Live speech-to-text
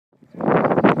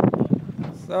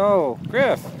So,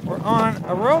 Griff, we're on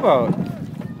a rowboat.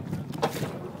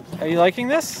 Are you liking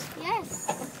this?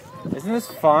 Yes. Isn't this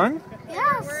fun?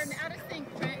 Yes. We're in out of sync.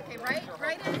 Okay, right in.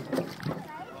 Right in.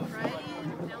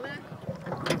 Now left.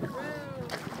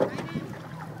 Whoa. Right in.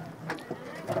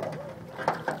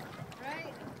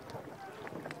 Right.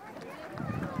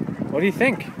 What do you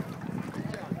think?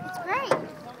 It's great.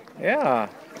 Yeah.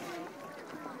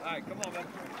 Alright, come on, man.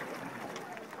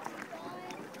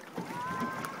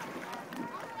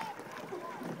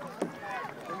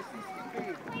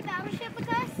 Play Battleship with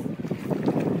us?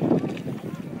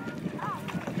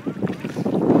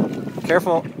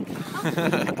 Careful.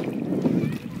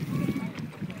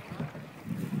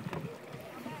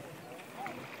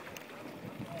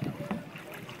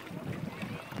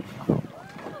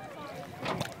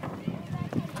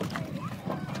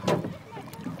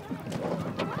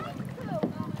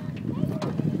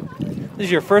 This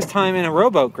is your first time in a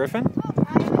rowboat, Griffin.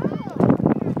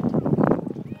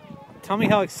 Tell me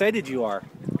how excited you are.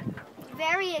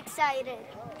 Very excited.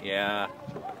 Yeah.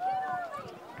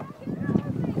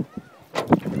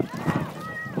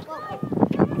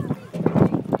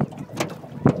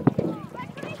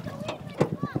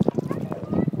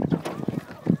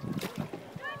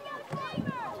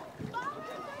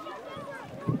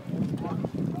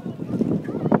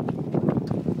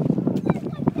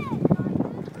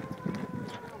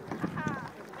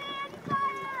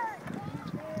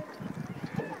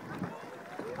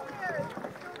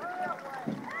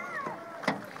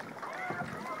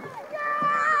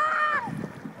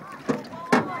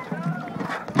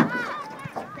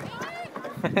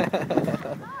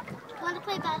 Want to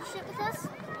play Battleship with us?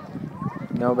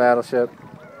 No battleship.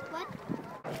 What?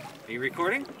 Are you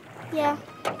recording? Yeah.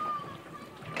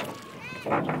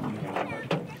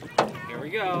 Here we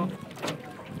go.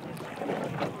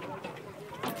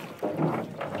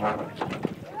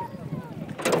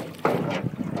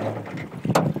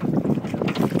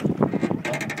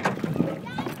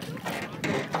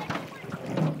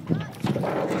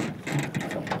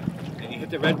 And you hit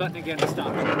the red button again to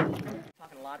stop.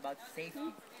 Talking a lot about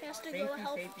safety.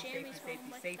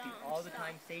 Safety all the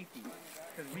time, safety.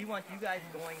 Because we want you guys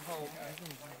going home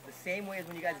the same way as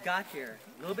when you guys got here.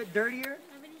 A little bit dirtier,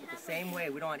 but the same way.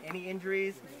 We don't want any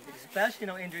injuries, especially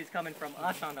no injuries coming from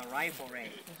us on the rifle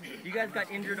range. If you guys got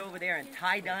injured over there and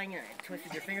tie-dyeing and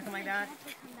twisted your finger, something like that,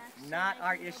 not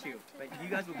our issue. But you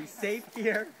guys will be safe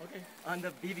here on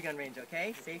the BB gun range,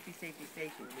 okay? Safety, safety,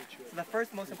 safety. So the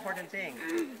first most important thing,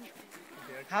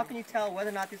 how can you tell whether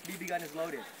or not this BB gun is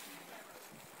loaded?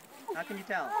 How can you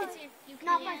tell?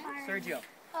 Not by fire. Sergio.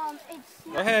 It's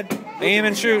Go ahead. Aim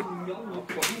and shoot.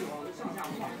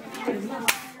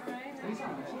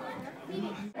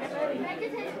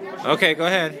 Okay, go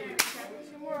ahead.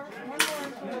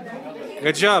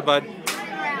 Good job, bud.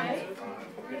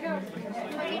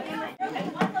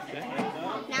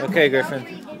 Okay, Griffin.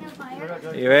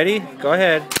 You ready? Go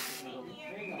ahead.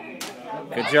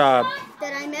 Good job.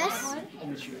 Did I miss?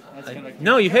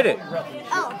 No, you hit it.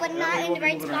 Oh, but not in the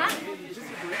right spot?